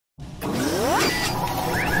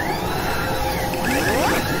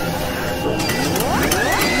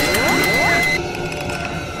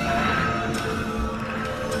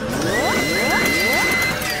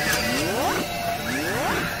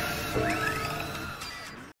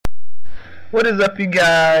What is up, you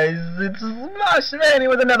guys? It's Manny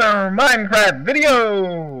with another Minecraft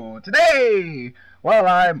video! Today, well,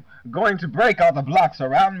 I'm going to break all the blocks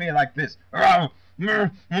around me like this.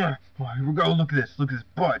 Here we go, look at this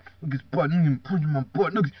butt. Look at this butt, I'm gonna punch in my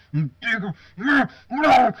butt, look at this,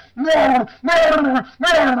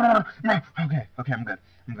 Okay, I'm good,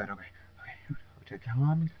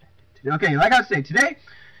 okay, like I said, today,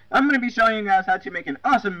 I'm going to be showing you guys how to make an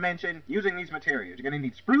awesome mansion using these materials. You're going to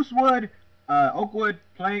need spruce wood, oak wood,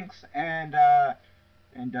 planks, and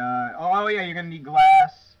oh yeah, you're going to need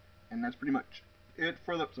glass, and that's pretty much it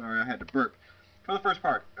for the, sorry, I had to burp, for the first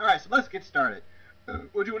part. Alright, so let's get started.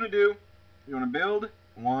 What you want to do, you want to build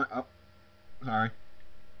 1,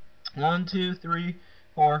 2, 3,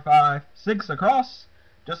 4, 5, 6 across,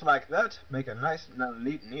 just like that. Make a nice,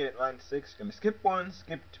 neat line 6. You're going to skip 1,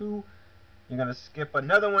 skip 2, you're going to skip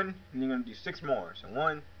another one, and you're going to do 6 more. So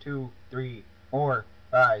 1, 2, 3, 4,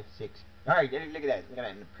 5, 6. Alright, look at that. Look at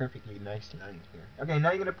that. Perfectly nice line here. Okay, now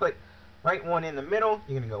you're going to put right one in the middle.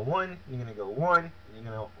 You're going to go 1, you're going to go 1, and you're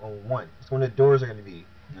going to go 1. That's when the doors are going to be.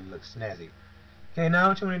 And it looks snazzy. Okay, now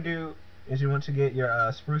what you want to do is you want to get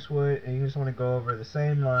your spruce wood, and you just want to go over the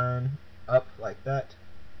same line up like that.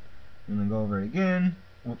 You're going to go over it again.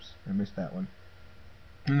 Whoops, I missed that one.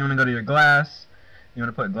 And you want to go to your glass. You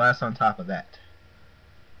want to put glass on top of that.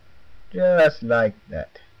 Just like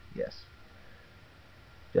that. Yes.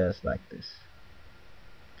 Just like this.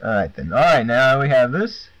 Alright then. Alright, now we have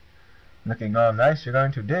this. Looking all nice. You're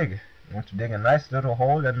going to dig. You want to dig a nice little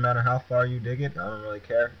hole. Doesn't matter how far you dig it. I don't really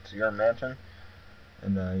care. It's your mansion.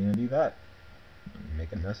 And you're going to do that.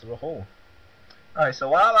 Make a nice little hole. Alright, so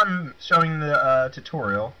while I'm showing the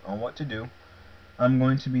tutorial on what to do, I'm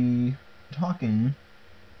going to be talking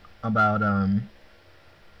about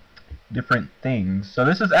different things. So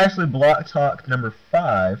this is actually block talk number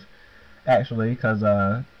 5, actually, because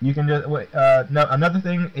you can just no, another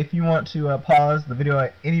thing, if you want to pause the video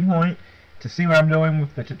at any point to see what I'm doing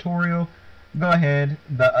with the tutorial, go ahead.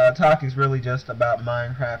 The talk is really just about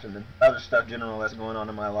Minecraft and the other stuff general that's going on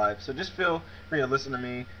in my life, so just feel free to listen to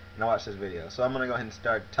me and watch this video. So I'm gonna go ahead and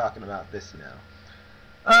start talking about this now.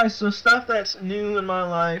 Alright, so stuff that's new in my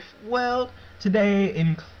life. Well, today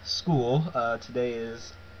in school, today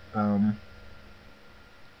is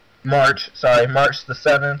March the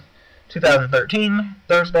 7th, 2013,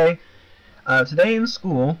 Thursday. Today in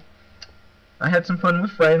school, I had some fun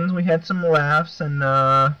with friends. We had some laughs and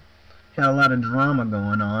had a lot of drama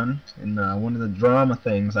going on. And one of the drama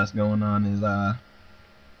things that's going on is, I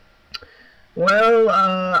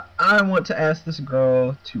want to ask this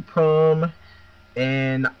girl to prom,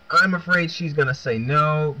 and I'm afraid she's gonna say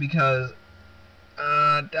no because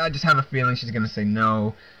I just have a feeling she's gonna say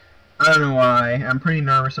no. I don't know why. I'm pretty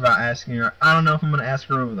nervous about asking her. I don't know if I'm gonna ask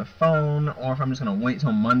her over the phone or if I'm just gonna wait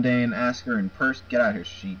till Monday and ask her in person. Get out of here,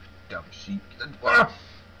 sheep. Dumb sheep. Dumb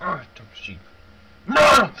sheep.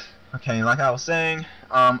 Okay, like I was saying,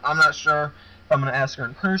 I'm not sure if I'm gonna ask her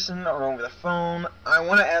in person or over the phone. I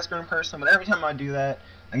want to ask her in person, but every time I do that,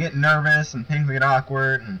 I get nervous and things get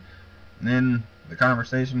awkward, and then the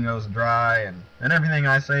conversation goes dry, and everything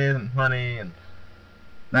I say isn't funny, and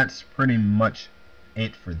that's pretty much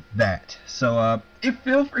it for that. So if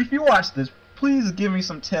you watch this, please give me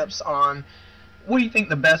some tips on what do you think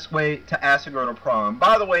the best way to ask a girl to prom.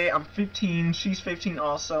 By the way, I'm 15, she's 15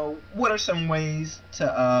 also. What are some ways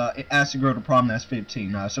to ask a girl to prom that's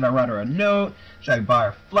 15? Should I write her a note? Should I buy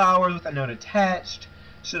her flowers with a note attached?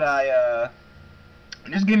 Should I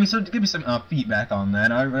just give me some feedback on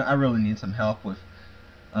that? I really need some help with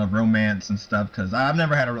romance and stuff, because I've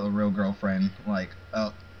never had a real girlfriend, like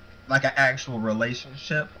an actual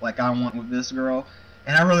relationship like I want with this girl,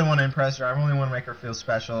 and I really want to impress her. I really want to make her feel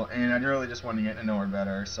special, and I really just want to get to know her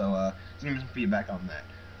better. So just give me some feedback on that.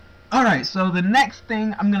 Alright, so the next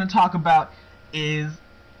thing I'm going to talk about is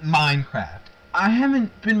Minecraft. I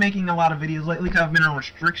haven't been making a lot of videos lately because I've been on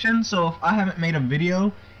restriction, so if I haven't made a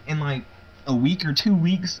video in like a week or 2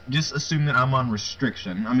 weeks, just assume that I'm on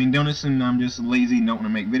restriction. I mean, don't assume that I'm just lazy and don't want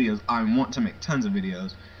to make videos. I want to make tons of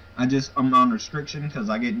videos. I'm on restriction because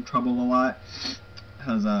I get in trouble a lot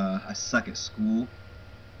because I suck at school.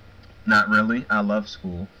 Not really. I love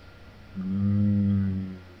school.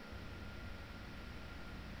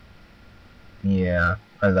 Yeah,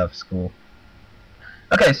 I love school.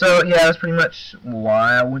 Okay, so yeah, that's pretty much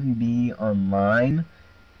why I wouldn't be online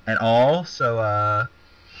at all. So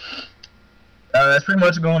that's pretty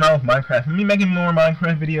much going on with Minecraft. Me making more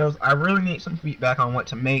Minecraft videos. I really need some feedback on what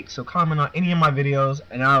to make, so comment on any of my videos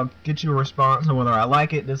and I'll get you a response on whether I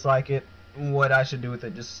like it, dislike it, what I should do with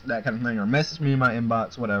it, just that kind of thing, or message me in my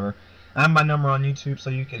inbox, whatever. I have my number on YouTube, so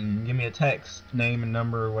you can give me a text, name and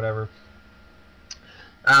number or whatever,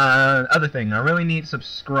 Other thing, I really need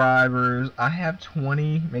subscribers. I have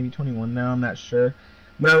 20, maybe 21 now, I'm not sure.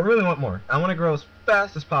 But I really want more. I want to grow as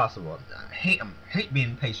fast as possible. I hate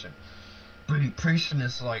being patient. Being patient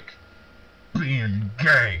is like being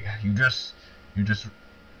gay. You just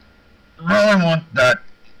really want that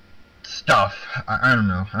stuff. I don't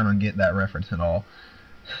know. I don't get that reference at all.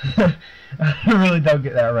 I really don't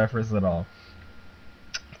get that reference at all.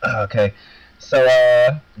 Okay. So,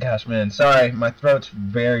 gosh, man, sorry, my throat's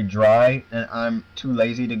very dry, and I'm too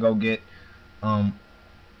lazy to go get, dang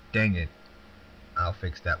it, I'll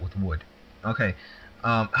fix that with wood. Okay,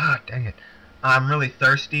 dang it, I'm really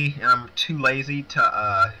thirsty, and I'm too lazy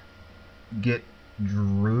to, get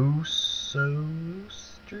juice,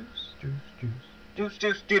 okay,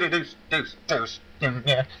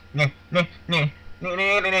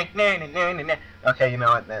 you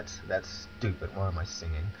know what, that's stupid, why am I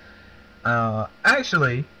singing?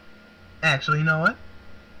 Actually, you know what?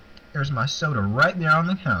 There's my soda right there on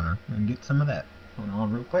the counter. I'm gonna get some of that. Hold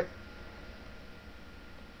on real quick.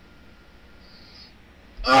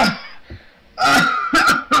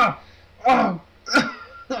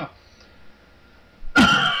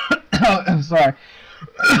 I'm sorry.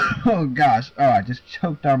 Oh gosh. Oh, I just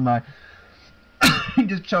choked on my.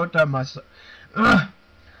 Just choked on my.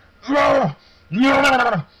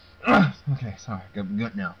 Okay, sorry.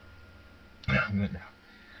 Good now. Good now.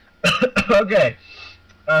 Okay.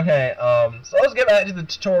 So let's get back to the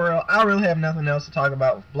tutorial. I really have nothing else to talk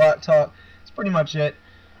about with Block Talk. That's pretty much it.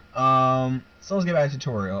 So let's get back to the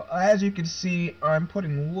tutorial. As you can see, I'm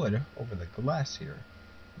putting wood over the glass here.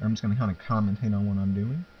 I'm just going to kind of commentate on what I'm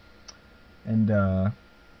doing. And,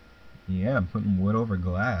 yeah, I'm putting wood over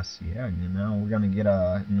glass. Yeah, you know, we're going to get,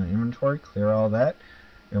 in the inventory, clear all that.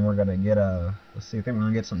 And we're going to get, let's see, I think we're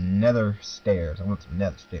going to get some nether stairs. I want some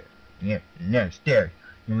nether stairs. Yeah, nether stairs.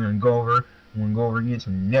 And we're going to go over and get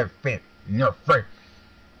some nether fan. Nether fan.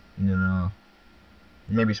 And then,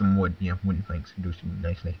 maybe some wood. Yeah, wooden planks. Do some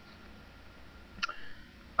nicely.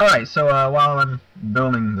 Alright, so, while I'm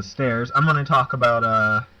building the stairs, I'm going to talk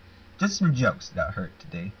about, just some jokes that I heard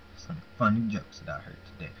today. Some funny jokes that I heard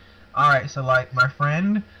today. Alright, so, like, my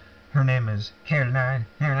friend, her name is Caroline.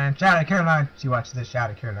 Caroline, shout out Caroline. She watches this, shout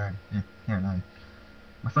out Caroline. Yeah, Caroline.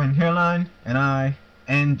 My friend Caroline, and I,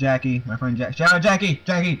 and Jackie, my friend Jack. Shout out Jackie!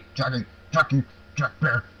 Jackie! Jack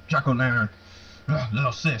Bear, Jack-o'-lantern.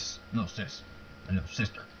 Little sis. My little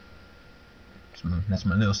sister. That's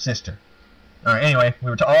my little sister. Alright, anyway,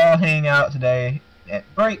 we were to all hang out today at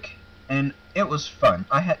break, and it was fun.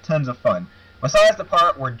 I had tons of fun. Besides the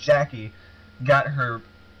part where Jackie got her,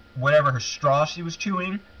 whatever her straw she was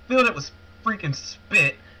chewing, filled it with freaking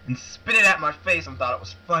spit, and spit it at my face and thought it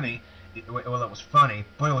was funny. Well, it was funny,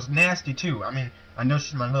 but it was nasty too. I mean, I know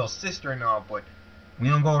she's my little sister and all, but we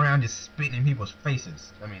don't go around just spitting in people's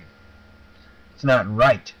faces. I mean, it's not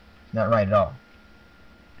right. Not right at all.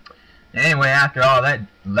 Anyway, after all that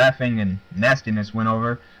laughing and nastiness went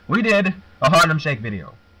over, we did a Harlem Shake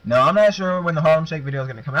video. Now, I'm not sure when the Harlem Shake video is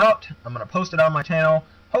going to come out. I'm going to post it on my channel,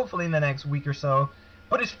 hopefully in the next week or so.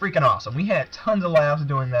 But it's freaking awesome. We had tons of laughs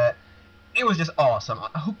doing that. It was just awesome.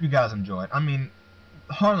 I hope you guys enjoy it. I mean,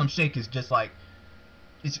 Harlem Shake is just like,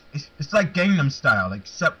 it's like Gangnam Style,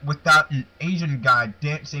 except without an Asian guy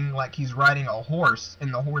dancing like he's riding a horse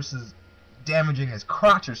and the horse is damaging his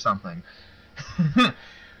crotch or something.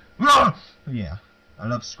 Yeah, I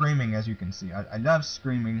love screaming, as you can see. I love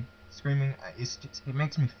screaming. Screaming, it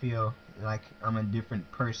makes me feel like I'm a different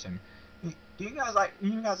person. Do you guys like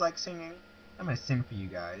singing? I'm gonna sing for you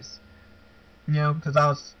guys. You know, because I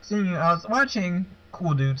was watching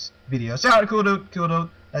Cool Dude's video. Shout out to Cool Dude.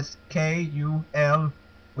 That's K-U-L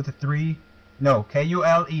with a 3. No,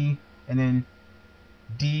 K-U-L-E and then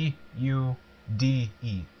D-U-D-E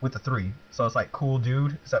with a 3. So it's like Cool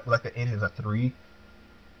Dude, except like the N is a 3.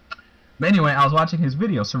 But anyway, I was watching his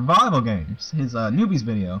video, Survival Games, his newbies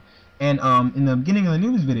video, and in the beginning of the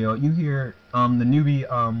newbies video, you hear the newbie,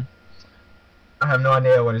 I have no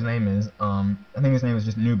idea what his name is, I think his name is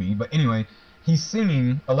just Newbie, but anyway, he's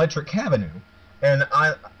singing Electric Avenue, and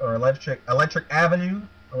Electric Avenue,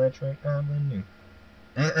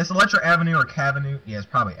 it's Electric Avenue or Cavenue, yeah, it's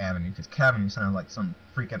probably Avenue, because Cavenue sounds like some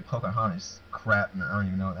freaking Pocahontas crap, and I don't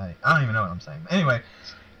even know what I'm saying, but anyway,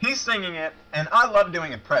 he's singing it, and I love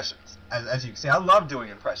doing impressions. As you can see, I love doing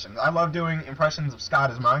impressions. I love doing impressions of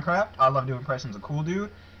Scott as Minecraft. I love doing impressions of Cool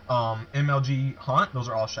Dude. MLG Hunt. Those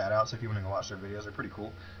are all shout-outs if you want to go watch their videos. They're pretty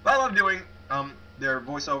cool. But I love doing their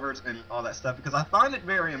voiceovers and all that stuff because I find it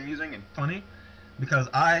very amusing and funny because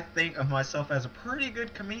I think of myself as a pretty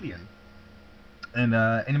good comedian. And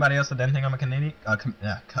anybody else that doesn't think I'm a Canadian? A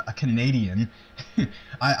Canadian.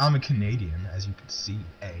 I'm a Canadian, as you can see.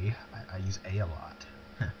 I use a lot.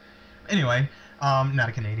 Anyway, not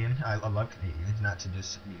a Canadian. I love Canadians, not to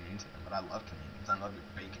just be mean to them, but I love Canadians. I love your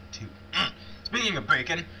bacon too. Speaking of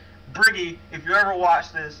bacon, Briggy, if you ever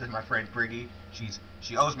watch this is my friend Briggy.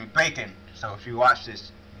 She owes me bacon. So if you watch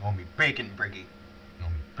this, you owe me bacon, Briggy. You owe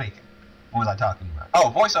me bacon. What was I talking about?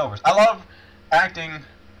 Oh, voiceovers. I love acting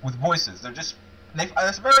with voices. That's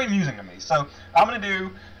very amusing to me. So I'm gonna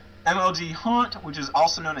do MLG Hunt, which is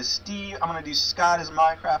also known as Steve. I'm gonna do Sky as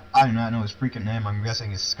Minecraft. I do not know his freaking name. I'm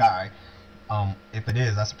guessing it's Sky. If it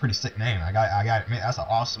is, that's a pretty sick name. I gotta admit, that's an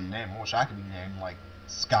awesome name. I wish I could be named like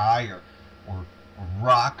Sky or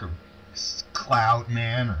Rock or Cloud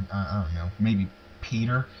Man or I don't know, maybe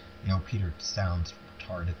Peter. You know, Peter sounds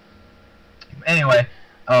retarded. Anyway,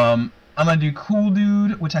 I'm gonna do Cool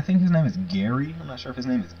Dude, which I think his name is Gary. I'm not sure if his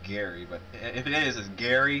name is Gary, but if it is, it's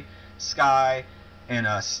Gary, Sky, and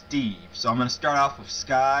Steve. So I'm gonna start off with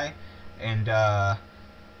Sky, and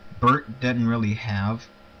Bert didn't really have.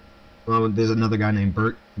 Well, there's another guy named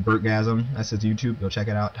Bertgasm. That's his YouTube. Go check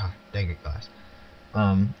it out. Oh, dang it, guys. So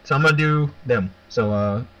I'm gonna do them. So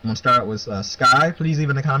I'm gonna start with Sky. Please leave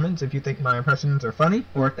in the comments if you think my impressions are funny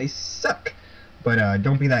or if they suck. But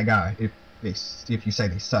don't be that guy if you say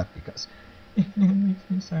they suck, because it makes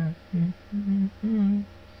me sad.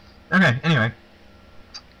 Okay, anyway,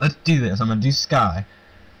 let's do this. I'm gonna do Sky.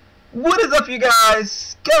 What is up, you guys?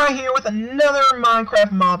 Sky here with another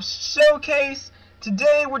Minecraft Mob Showcase.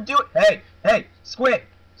 Today we're doing. Hey, Squid,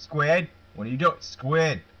 what are you doing,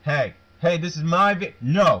 Squid? Hey, this is my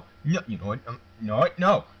No, you know what? No,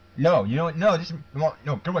 you know what? No,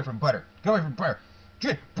 get away from butter. Get away from butter.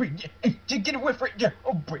 Get away from it.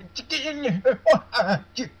 Oh, get in there.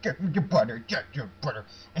 Get butter. Get your butter.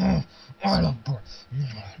 I love butter.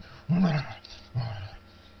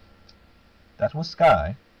 That was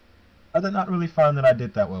Sky. I did not really find that I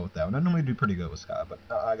did that well with that one. I normally do pretty good with Sky, but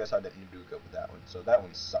I guess I didn't do good with that one. So that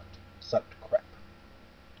one sucked. Sucked crap.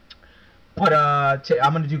 But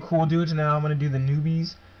I'm gonna do Cool Dudes now. I'm gonna do the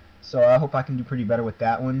newbies. So I hope I can do pretty better with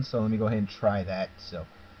that one. So let me go ahead and try that. So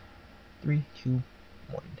 3, 2,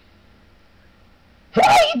 1.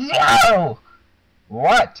 Hey Joe!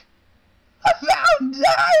 What? I found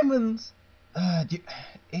diamonds! You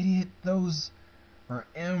idiot, those are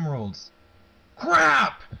emeralds.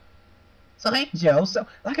 Crap! So hey Joe, so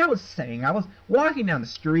like I was saying, I was walking down the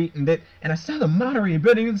street and I saw the moderator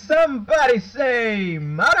building and somebody say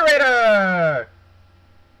moderator!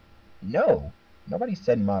 No, nobody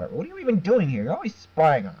said moderator. What are you even doing here? You're always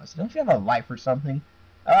spying on us. Don't you have a life or something?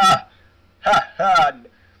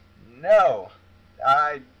 No,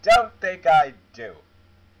 I don't think I do.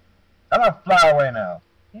 I'm gonna fly away now.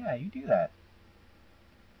 Yeah, you do that.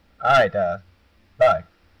 Alright, bye.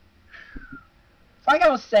 Like I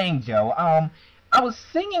was saying, Joe, I was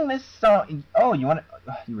singing this song. Oh, you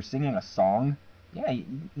were singing a song? Yeah, you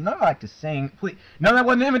know I like to sing. Please, no, that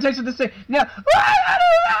wasn't an invitation to sing. No.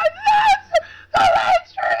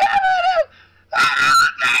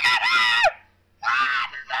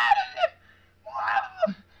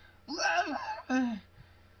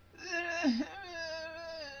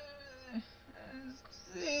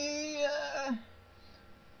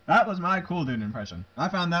 That was my Cool Dude impression. I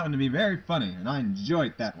found that one to be very funny, and I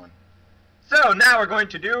enjoyed that one. So, now we're going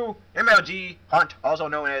to do MLG Hunt, also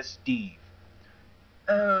known as Steve.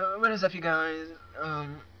 What is up, you guys?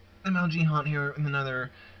 MLG Hunt here with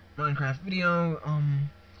another Minecraft video.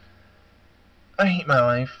 I hate my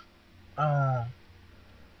life.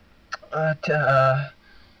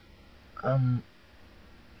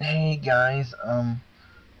 Hey guys,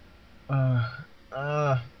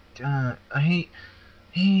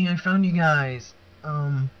 Hey, I found you guys.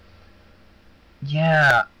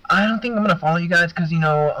 Yeah, I don't think I'm gonna follow you guys because, you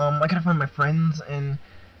know, I gotta find my friends, and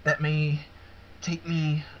that may take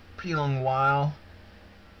me a pretty long while.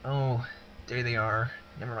 Oh, there they are.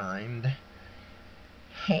 Never mind.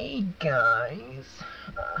 Hey, guys.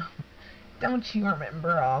 Don't you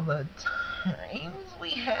remember all the times we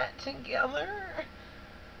had together?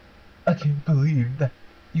 I can't believe that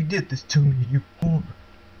you did this to me, you whore.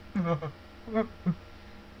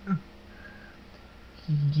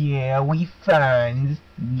 Yeah, we friends.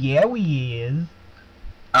 Yeah, we is.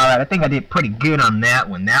 Alright, I think I did pretty good on that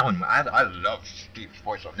one. I love Steve's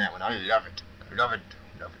voice on that one. I love it. Love it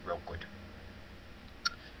real good.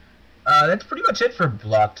 That's pretty much it for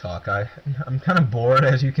Block Talk. I'm kind of bored,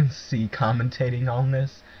 as you can see, commentating on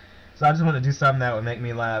this. So I just want to do something that would make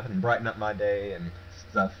me laugh and brighten up my day and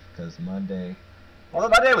stuff, because my day... Well,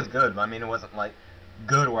 my day was good, but I mean, it wasn't, like,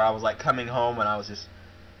 good where I was, like, coming home and I was just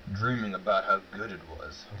dreaming about how good it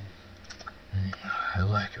was. I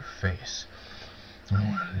like your face. I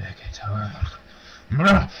want to lick it.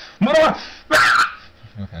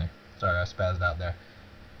 Okay, sorry, I spazzed out there.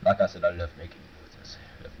 Like I said, I love making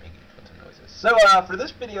noises. So, for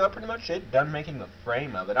this video, I pretty much done making the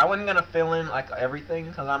frame of it. I wasn't gonna fill in like everything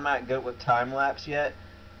because I'm not good with time lapse yet.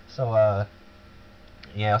 So,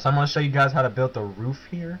 yeah. So I'm gonna show you guys how to build the roof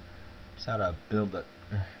here. Just how to build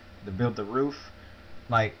the roof.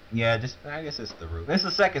 Like, yeah, just I guess it's the roof. It's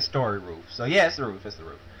the second story roof. So yeah, it's the roof. It's the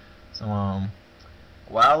roof. So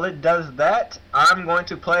while it does that, I'm going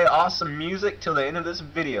to play awesome music till the end of this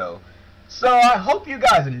video. So I hope you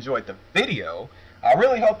guys enjoyed the video. I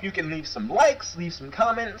really hope you can leave some likes, leave some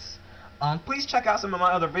comments. Please check out some of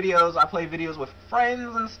my other videos. I play videos with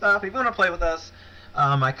friends and stuff. If you want to play with us,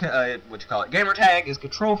 gamertag is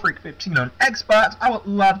ControlFreak15 on Xbox. I would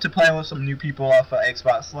love to play with some new people off of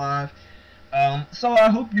Xbox Live. So I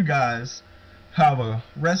hope you guys have a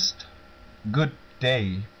good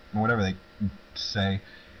day, or whatever they say.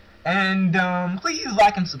 And please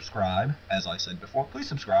like and subscribe, as I said before. Please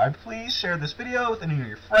subscribe. Please share this video with any of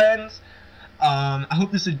your friends. I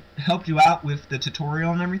hope this helped you out with the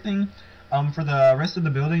tutorial and everything. For the rest of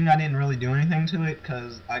the building, I didn't really do anything to it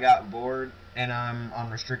because I got bored and I'm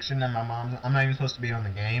on restriction and I'm not even supposed to be on the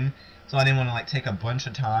game, so I didn't want to like take a bunch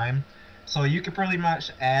of time. So you could pretty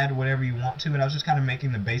much add whatever you want to it. I was just kind of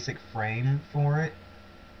making the basic frame for it.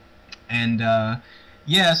 And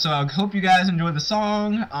yeah, so I hope you guys enjoy the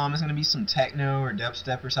song. It's gonna be some techno or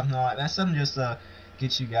dubstep or something like that. Something just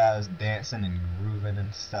get you guys dancing and grooving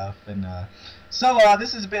and stuff. And so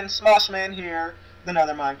this has been Smoshman here with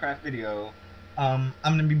another Minecraft video. I'm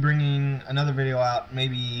gonna be bringing another video out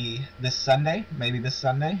maybe this Sunday.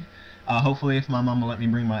 Hopefully, if my mom will let me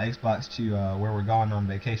bring my Xbox to where we're going on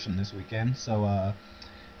vacation this weekend. So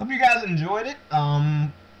hope you guys enjoyed it.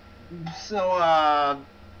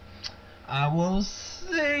 I will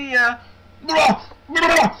see ya.